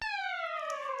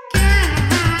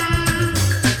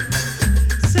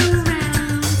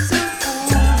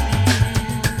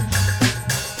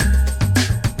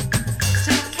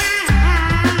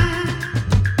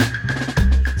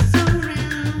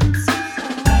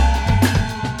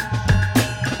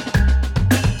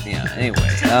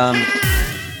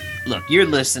Look, you're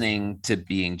listening to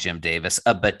Being Jim Davis,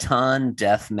 a baton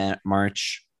death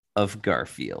march of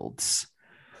Garfields.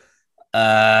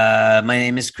 My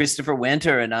name is Christopher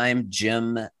Winter, and I'm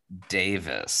Jim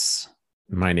Davis.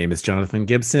 My name is Jonathan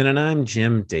Gibson, and I'm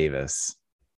Jim Davis.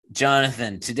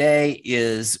 Jonathan, today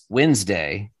is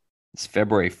Wednesday. It's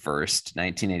February 1st,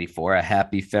 1984. A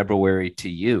happy February to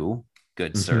you,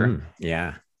 good sir.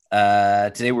 Yeah.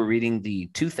 Today we're reading the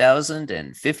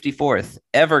 2054th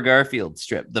ever Garfield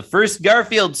strip, the first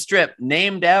Garfield strip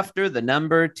named after the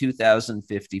number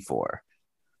 2054.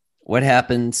 What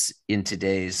happens in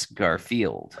today's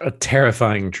Garfield? A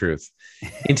terrifying truth.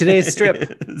 In today's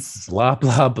strip, blah,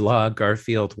 blah, blah,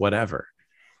 Garfield, whatever.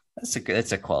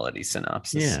 That's a quality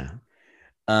synopsis. Yeah.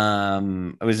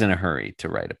 I was in a hurry to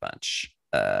write a bunch.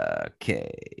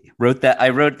 Okay. I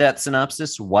wrote that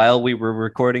synopsis while we were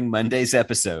recording Monday's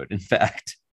episode, in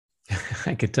fact.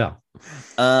 I could tell.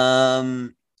 So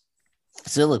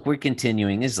look, we're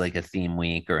continuing. It's like a theme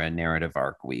week or a narrative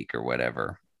arc week or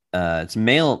whatever. It's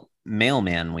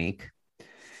mailman week.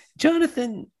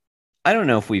 Jonathan, I don't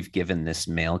know if we've given this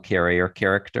mail carrier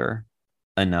character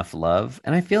enough love.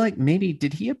 And I feel like maybe,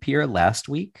 did he appear last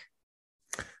week?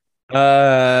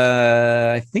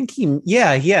 I think he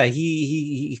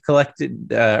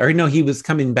collected, or no, he was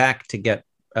coming back to get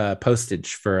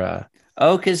postage for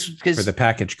because for the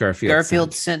package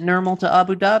Garfield sent Nermal to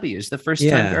Abu Dhabi. It was the first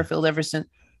time Garfield ever sent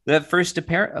the first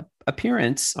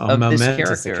appearance of this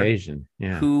character, occasion.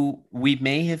 Yeah. Who we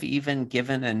may have even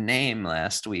given a name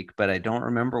last week, but I don't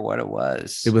remember what it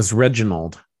was. It was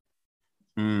Reginald.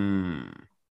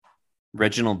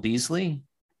 Reginald Beasley.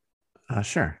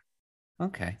 Sure.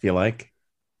 Okay. If you like.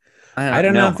 I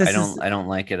don't know. If I don't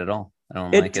like it at all. I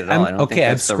don't like it at all. I don't think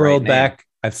I've scrolled back.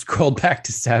 I've scrolled back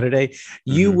to Saturday.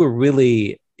 You were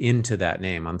really into that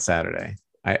name on Saturday.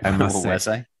 I must say. Was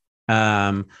I?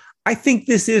 I think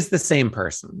this is the same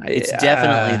person. It's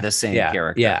definitely the same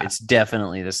character. Yeah. It's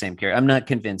definitely the same character. I'm not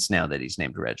convinced now that he's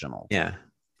named Reginald. Yeah.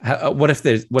 What if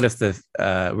the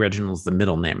Reginald's the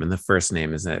middle name and the first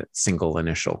name is a single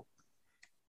initial?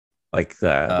 Like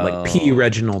P.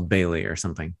 Reginald Bailey or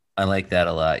something. I like that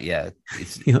a lot. Yeah.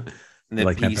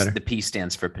 The P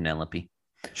stands for Penelope.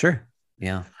 Sure.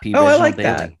 Yeah. P. Reginald I like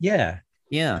Bailey. That. Yeah.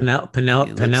 Yeah.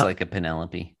 Penelope looks like a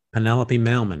Penelope. Penelope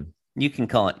Mailman. You can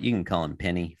call him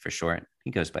Penny for short.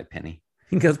 He goes by Penny.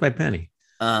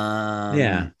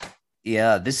 Yeah.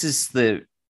 Yeah. This is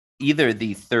either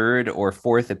the third or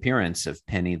fourth appearance of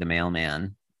Penny the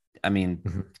Mailman. I mean,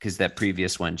 because that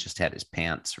previous one just had his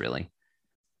pants, really.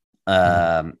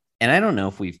 And I don't know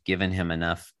if we've given him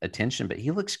enough attention, but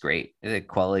he looks great. A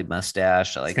quality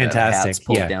mustache, like fantastic, hat's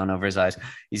pulled down over his eyes.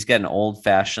 He's got an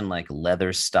old-fashioned, like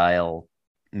leather style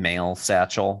mail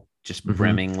satchel, just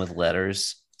brimming with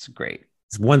letters. It's great.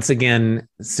 He's once again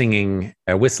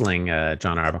whistling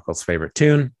John Arbuckle's favorite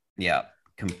tune. Yeah,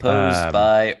 composed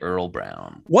by Earl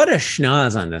Brown. What a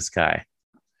schnoz on this guy!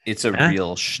 It's a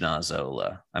real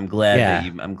schnozola. I'm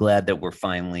glad that we're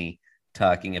finally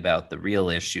talking about the real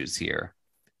issues here.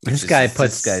 This guy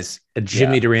puts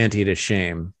Jimmy Durante to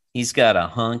shame. He's got a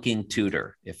honking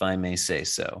tutor, if I may say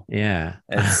so. Yeah.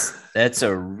 That's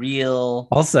a real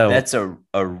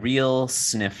real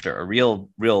snifter, a real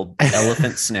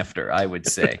elephant snifter, I would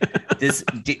say.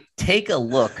 Take a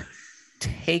look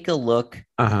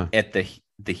at the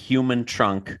human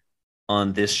trunk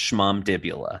on this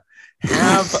schmomdibula.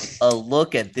 Have a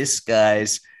look at this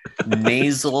guy's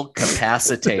nasal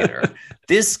capacitator.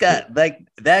 This guy, like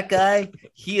that guy,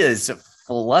 he is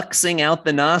fluxing out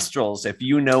the nostrils, if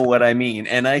you know what I mean,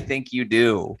 and I think you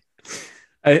do.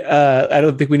 I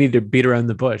don't think we need to beat around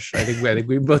the bush. I think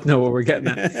we both know what we're getting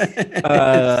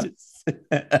at.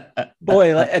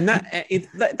 Boy, and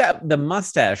that the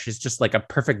mustache is just like a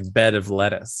perfect bed of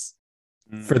lettuce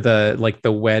for the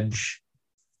wedge.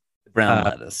 Brown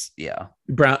lettuce, yeah.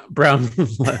 Brown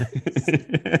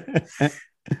lettuce.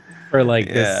 For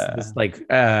this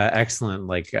excellent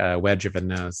wedge of a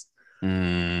nose.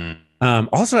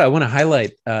 Also, I want to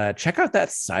highlight. Check out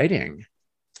that sighting.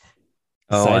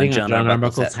 Sighting on John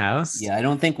Arbuckle's house. Yeah, I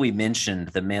don't think we mentioned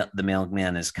the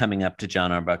mailman is coming up to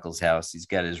John Arbuckle's house. He's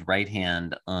got his right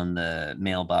hand on the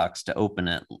mailbox to open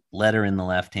it, letter in the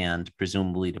left hand,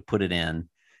 presumably to put it in,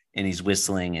 and he's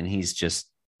whistling, and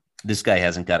this guy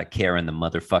hasn't got a care in the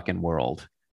motherfucking world.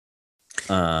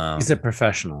 He's a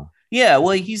professional. Yeah,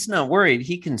 well, he's not worried.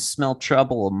 He can smell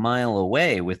trouble a mile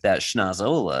away with that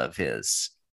schnozola of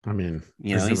his. I mean,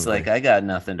 he's like, I got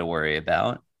nothing to worry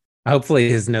about. Hopefully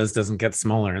his nose doesn't get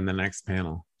smaller in the next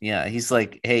panel. Yeah, he's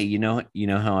like, hey, you know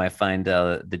how I find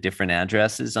the different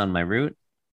addresses on my route?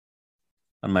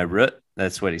 On my route?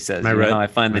 That's what he says. My You know route. how I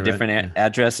find My the route, different yeah.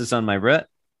 addresses on my route?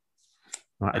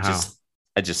 I How?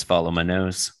 just follow my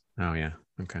nose. Oh yeah.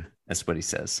 Okay. That's what he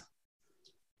says. Uh,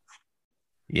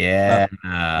 Yeah.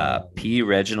 uh, P.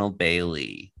 Reginald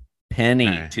Bailey. all Penny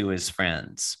right. to his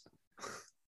friends.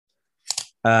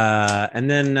 And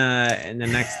then in the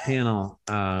next panel,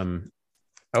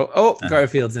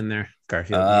 Garfield's in there.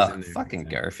 Garfield, he's in there. Fucking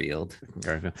Garfield.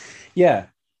 Garfield. Yeah.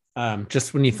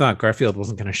 Just when you thought Garfield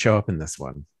wasn't going to show up in this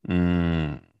one.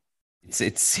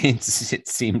 It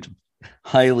seemed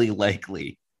highly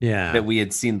likely Yeah. that we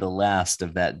had seen the last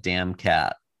of that damn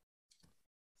cat.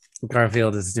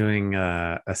 Garfield is doing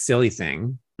a silly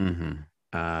thing.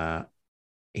 Mm-hmm.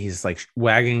 He's like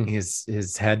wagging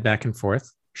his head back and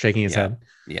forth, shaking his head.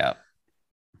 Yeah.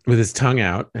 With his tongue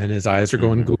out, and his eyes are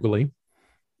going googly.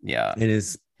 Yeah. And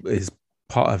his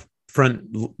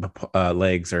front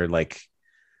legs are like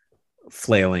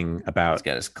flailing about. He's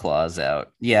got his claws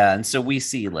out. Yeah. And so we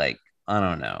see, like, I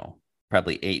don't know,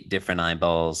 probably 8 different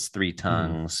eyeballs, 3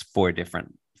 tongues, 4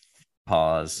 different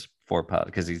paws, 4 paws,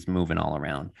 because he's moving all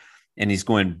around. And he's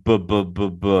going buh buh buh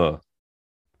buh.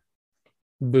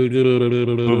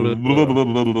 That's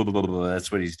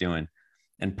what he's doing.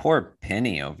 And poor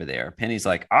Penny over there. Penny's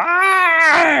like,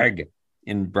 arg!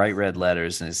 In bright red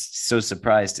letters, and is so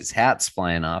surprised his hat's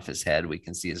flying off his head. We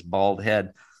can see his bald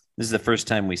head. This is the first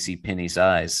time we see Penny's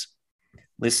eyes.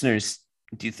 Listeners,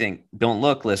 do you think? Don't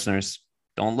look, listeners.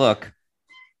 Don't look.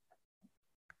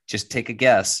 Just take a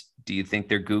guess. Do you think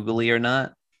they're googly or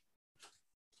not?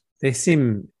 They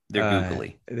seem they're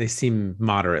googly. They seem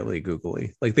moderately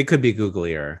googly. Like they could be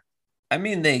googlier. I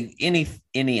mean,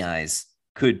 any eyes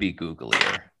could be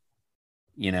googlier.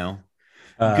 You know,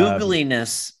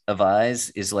 googliness of eyes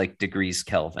is like degrees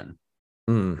Kelvin.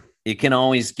 It can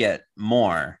always get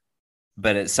more,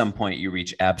 but at some point you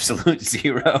reach absolute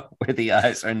zero where the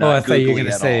eyes are not. Oh, I thought you were going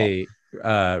to say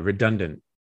redundant,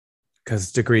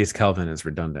 because degrees Kelvin is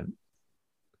redundant.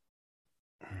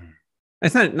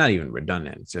 It's not even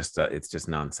redundant. It's just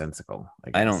nonsensical.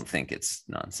 I don't think it's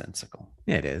nonsensical.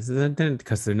 Yeah, it is,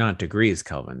 because they're not degrees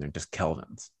Kelvin. They're just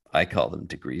kelvins. I call them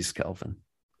degrees Kelvin.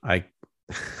 I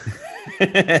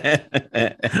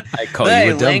call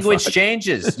you a language fuck.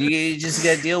 Changes. You just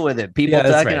got to deal with it. People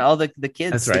talking, all the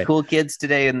kids, the cool kids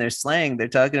today in their slang, they're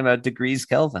talking about degrees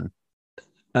Kelvin.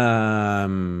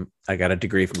 I got a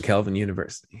degree from Kelvin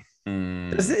University.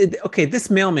 Okay,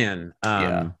 this mailman.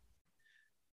 Kelvin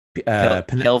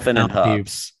and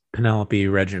Hobbs. Penelope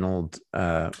Reginald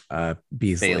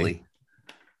Beasley.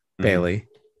 Bailey.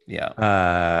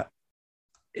 Yeah.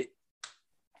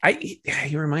 He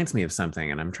reminds me of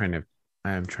something, and I'm trying to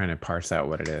parse out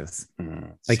what it is.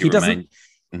 Like he doesn't.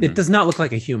 It does not look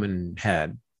like a human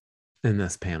head in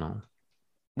this panel.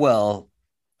 Well,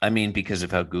 I mean, because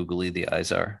of how googly the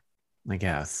eyes are. I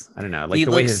guess. I don't know. Like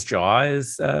way his jaw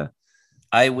is.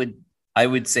 I would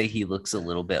say he looks a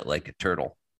little bit like a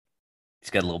turtle.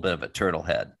 He's got a little bit of a turtle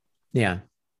head. Yeah.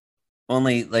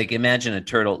 Only like imagine a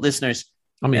turtle. Listeners,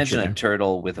 imagine a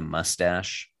turtle with a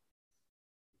mustache.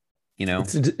 You know,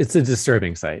 it's a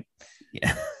disturbing sight.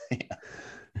 Yeah.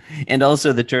 And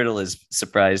also the turtle is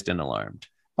surprised and alarmed.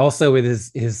 Also with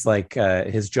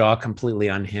his jaw completely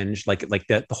unhinged, like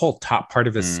the whole top part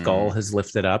of his skull has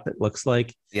lifted up. It looks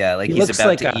like he's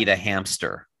about to eat a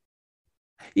hamster.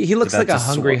 He looks like a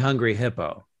hungry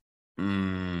hippo.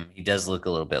 He does look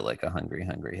a little bit like a hungry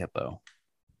hippo.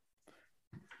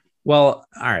 Well,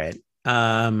 all right.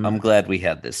 I'm glad we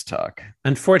had this talk.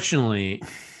 Unfortunately,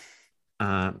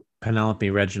 Penelope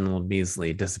Reginald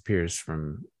Beasley disappears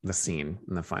from the scene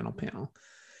in the final panel,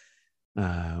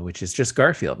 which is just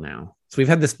Garfield now. So we've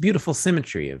had this beautiful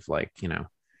symmetry of on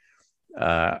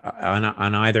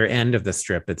either end of the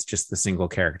strip, it's just the single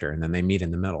character, and then they meet in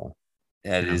the middle.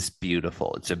 That is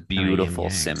beautiful. It's a beautiful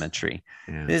symmetry.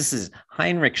 Yeah. This is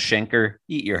Heinrich Schenker.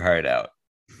 Eat your heart out.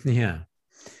 Yeah.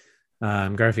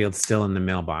 Garfield's still in the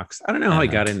mailbox. I don't know how he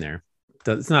got in there.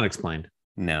 It's not explained.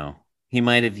 No. He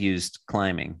might have used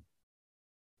climbing.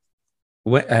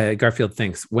 Garfield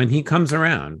thinks when he comes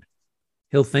around,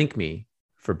 he'll thank me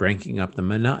for breaking up the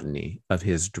monotony of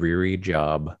his dreary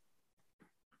job.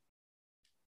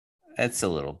 That's a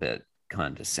little bit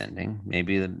condescending.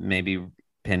 Maybe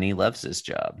Penny loves his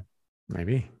job.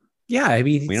 Maybe. Yeah, I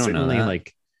mean, we don't know that.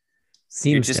 Like,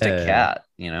 seems you're just a cat,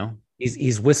 you know.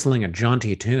 He's whistling a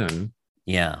jaunty tune.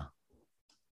 Yeah.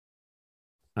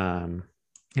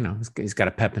 He's got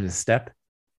a pep in his step.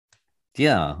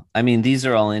 Yeah, I mean, these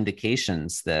are all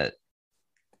indications that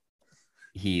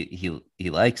he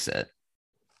likes it.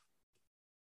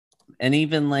 And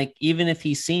even if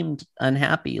he seemed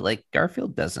unhappy, like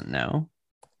Garfield doesn't know.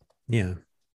 Yeah.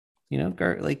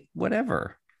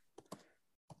 Whatever.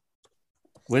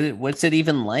 What's it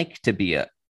even like to be a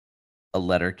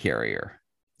letter carrier?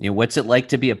 What's it like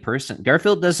to be a person?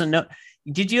 Garfield doesn't know.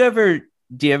 Do you ever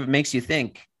makes you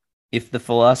think if the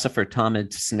philosopher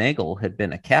Thomas Snagel had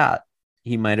been a cat,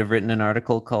 he might have written an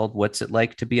article called "What's It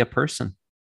Like to Be a Person?"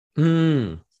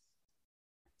 A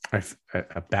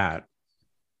bat.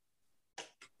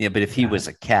 Yeah, but if he was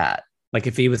a cat, like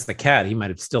if he was the cat, he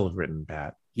might have still have written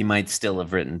bat. He might still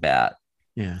have written bat.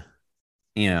 Yeah.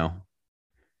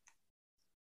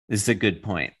 This is a good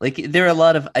point. Like there are a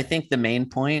lot of, I think my main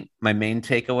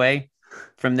takeaway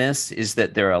from this is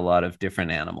that there are a lot of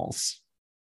different animals.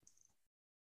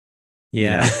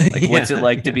 Yeah. Like what's it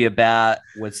like to be a bat?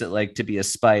 What's it like to be a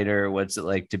spider? What's it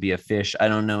like to be a fish? I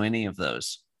don't know any of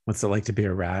those. What's it like to be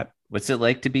a rat? What's it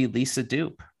like to be Lisa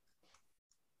Dupe?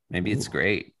 Maybe it's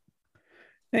great.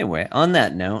 Anyway, on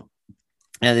that note,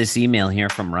 this email here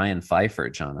from Ryan Pfeiffer,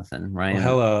 Jonathan. Ryan,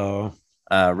 hello.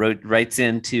 Writes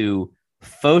into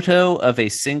photo of a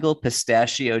single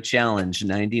pistachio challenge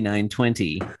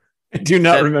 9920. I do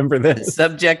not remember this.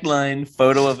 Subject line: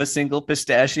 photo of a single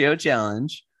pistachio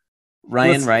challenge.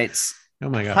 Ryan writes, "Oh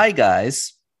my god, hi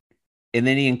guys," and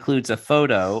then he includes a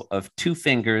photo of two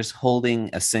fingers holding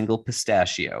a single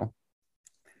pistachio.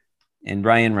 And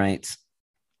Ryan writes,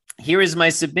 "Here is my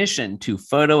submission to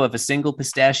photo of a single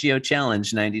pistachio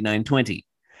challenge 9920.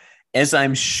 As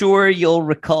I'm sure you'll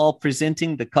recall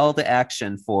presenting the call to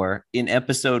action for in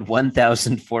episode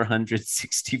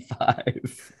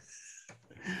 1465.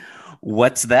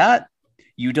 What's that?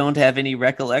 You don't have any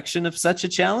recollection of such a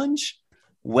challenge?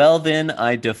 Well, then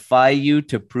I defy you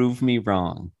to prove me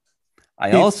wrong.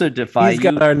 I also defy you. He's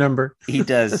got our number. He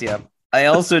does, yeah. I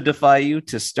also defy you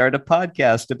to start a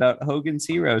podcast about Hogan's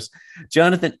Heroes."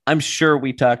 Jonathan, I'm sure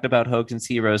we talked about Hogan's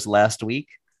Heroes last week.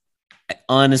 I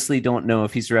honestly don't know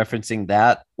if he's referencing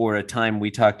that or a time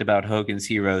we talked about Hogan's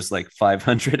Heroes like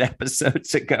 500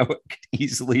 episodes ago. It could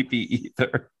easily be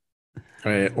either.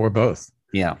 Or both.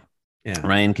 Yeah.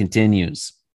 Ryan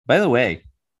continues. By the way,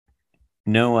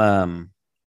 no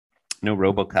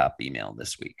RoboCop email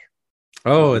this week.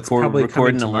 Oh, it's probably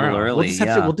recording a little early.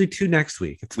 We'll do 2 next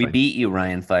week. We beat you,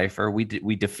 Ryan Pfeiffer. We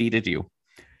defeated you.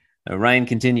 Ryan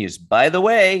continues. By the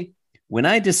way, when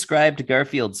I described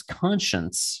Garfield's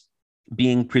conscience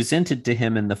being presented to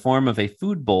him in the form of a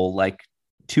food bowl like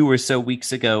 2 or so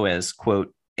weeks ago as,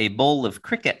 quote, a bowl of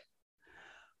cricket,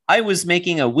 I was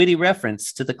making a witty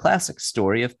reference to the classic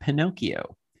story of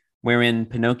Pinocchio, wherein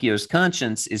Pinocchio's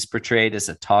conscience is portrayed as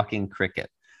a talking cricket.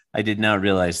 I did not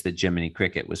realize that Jiminy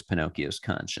Cricket was Pinocchio's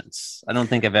conscience. I don't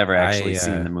think I've ever actually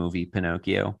seen the movie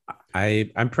Pinocchio.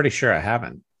 I'm pretty sure I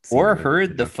haven't. Or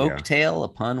heard the folk tale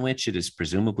upon which it is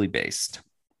presumably based.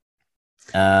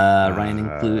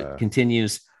 Ryan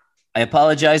continues, I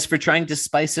apologize for trying to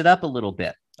spice it up a little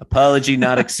bit. Apology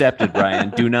not accepted,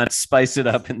 Ryan. Do not spice it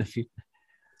up in the future.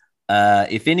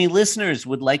 If any listeners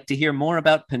would like to hear more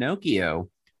about Pinocchio,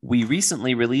 we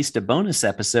recently released a bonus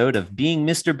episode of Being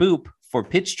Mr. Boop for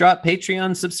Pitch Drop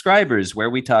Patreon subscribers, where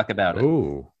we talk about it.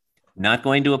 Ooh. Not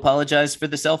going to apologize for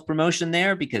the self-promotion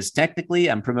there, because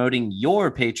technically I'm promoting your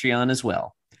Patreon as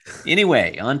well.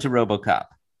 Anyway, on to RoboCop.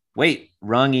 Wait,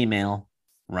 wrong email.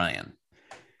 Ryan.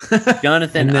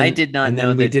 Jonathan, I did not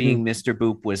know that Being Mr.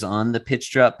 Boop was on the Pitch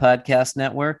Drop Podcast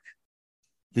Network.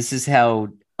 This is how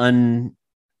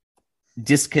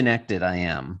disconnected I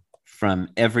am from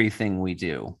everything we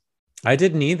do. I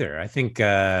didn't either. I think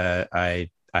I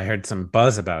heard some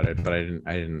buzz about it, but I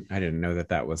didn't know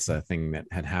that was a thing that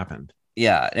had happened.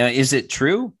 Yeah. Now, is it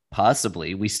true?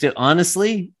 Possibly. We still,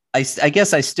 honestly, I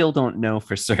guess I still don't know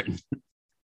for certain.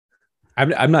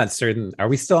 I'm not certain. Are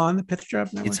we still on the Pitch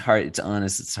Drop Network? It's hard. It's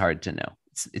honest. It's hard to know.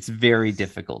 It's very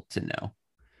difficult to know.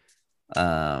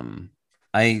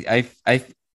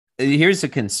 Here's a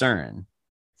concern.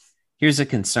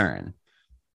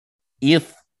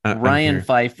 If Ryan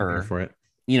Pfeiffer, for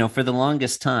the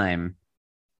longest time,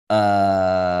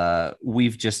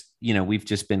 we've just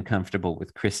been comfortable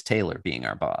with Chris Taylor being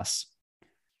our boss.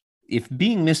 If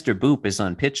Being Mr. Boop is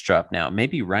on Pitch Drop now,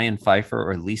 maybe Ryan Pfeiffer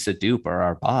or Lisa Dupe are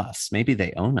our boss. Maybe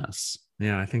they own us.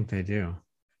 Yeah, I think they do.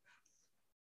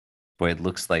 Boy, it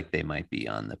looks like they might be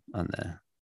on the.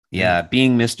 Yeah,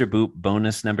 Being Mr. Boop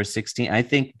bonus number 16. I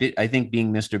think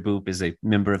Being Mr. Boop is a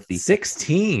member of the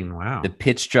 16. Wow. The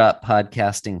Pitch Drop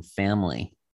podcasting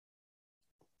family.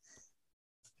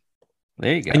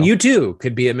 There you go. And you too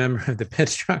could be a member of the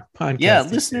Pitch Drop podcast. Yeah,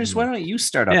 listeners, why don't you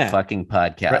start a fucking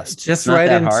podcast? Just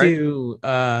write into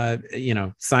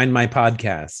sign my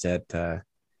podcast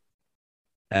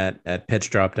at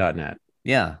pitchdrop.net.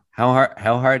 Yeah. How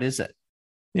hard is it?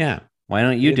 Yeah. Why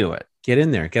don't you do it? Get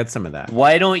in there, get some of that.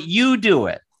 Why don't you do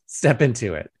it? Step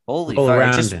into it. Holy roll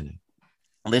around in it.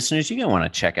 listeners, you're gonna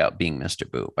want to check out Being Mr.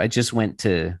 Boop. I just went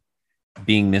to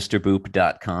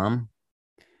beingmrboop.com.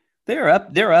 They're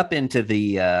up into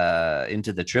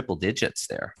the triple digits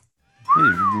there.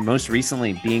 Most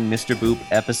recently, Being Mr. Boop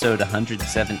episode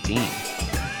 117.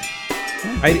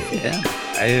 I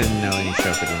didn't know any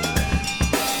show could run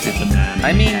that.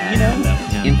 I mean,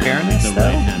 in fairness,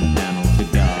 though,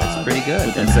 that's pretty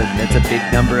good. That's a big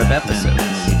number of episodes.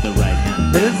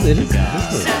 It is.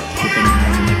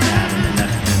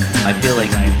 I feel like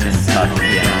you've been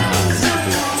talking down for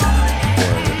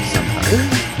some time.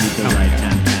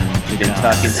 You've been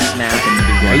talking smack.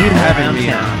 Are you having me?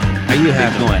 Are you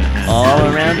having going all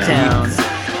around town,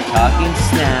 talking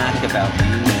snack about you?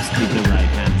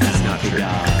 It's not true.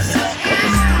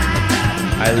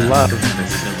 I love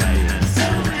this.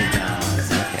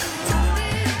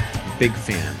 Big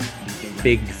fan.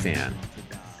 Big fan.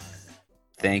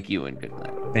 Thank you and good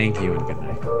night. Thank you and good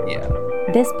night. Yeah.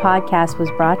 This podcast was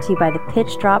brought to you by the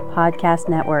Pitch Drop Podcast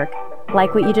Network.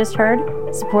 Like what you just heard?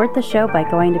 Support the show by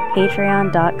going to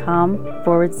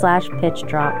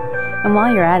patreon.com/pitchdrop. And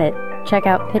while you're at it, check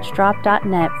out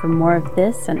pitchdrop.net for more of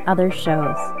this and other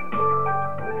shows.